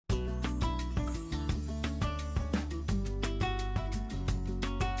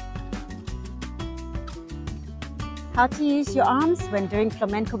how to use your arms when doing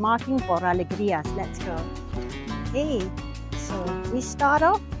flamenco marking for Alegrías. Let's go. Okay, so we start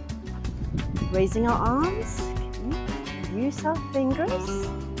off raising our arms. Okay. Use our fingers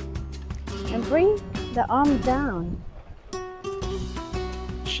and bring the arm down.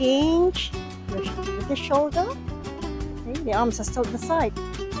 Change with the shoulder. Okay, the arms are still at the side.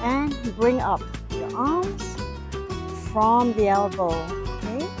 And bring up your arms from the elbow.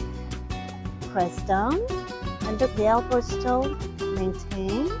 Okay, press down. And look, the elbow is still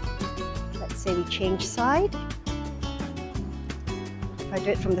maintained. Let's say we change side. If I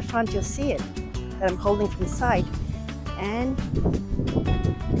do it from the front, you'll see it, that I'm holding from the side. And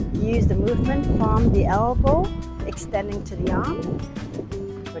use the movement from the elbow, extending to the arm.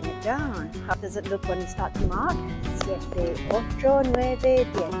 Bring it down. How does it look when you start to mark? Siete, ocho, nueve,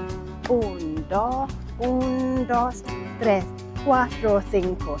 diez. Un, dos, tres, cuatro,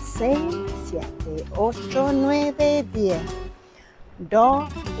 cinco, seis, siete, ocho, nueve, diez.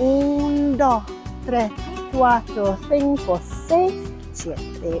 Un, dos, tres, cuatro, cinco, seis,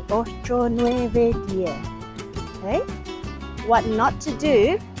 siete, ocho, nueve, diez. Okay? What not to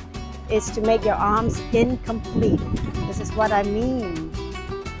do is to make your arms incomplete. This is what I mean.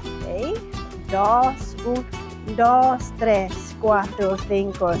 Okay? Dos, tres, cuatro,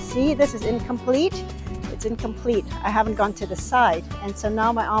 cinco. See, this is incomplete. It's incomplete. I haven't gone to the side. And so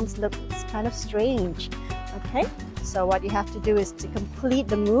now my arms look kind of strange. Okay? So what you have to do is to complete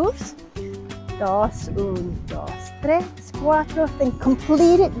the moves. Dos, tres, cuatro, then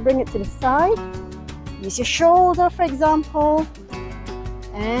complete it, bring it to the side. Use your shoulder, for example,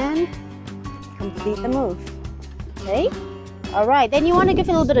 and complete the move. Okay? All right, then you want to give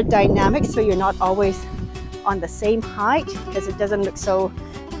it a little bit of dynamics so you're not always on the same height because it doesn't look so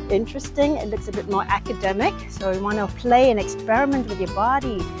interesting. It looks a bit more academic. So you want to play and experiment with your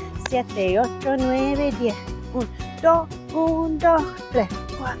body. Siete, ocho, nueve, diez. Un, dos, tres,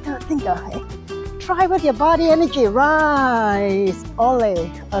 cuatro, cinco. Try with your body energy. Rise.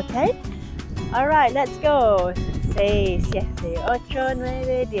 Ole. Okay? All right, let's go. Seis, siete, ocho,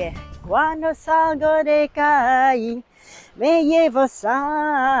 nueve, diez. Cuando salgo de calle, me llevo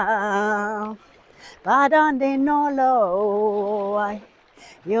sal. Pa donde no lo hay.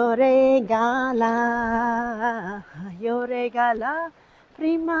 Yo regala,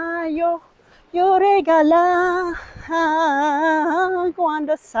 prima yo regala.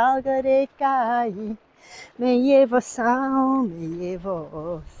 Cuando salgo de calle, me llevo sal, me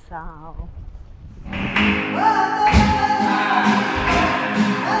llevo sal.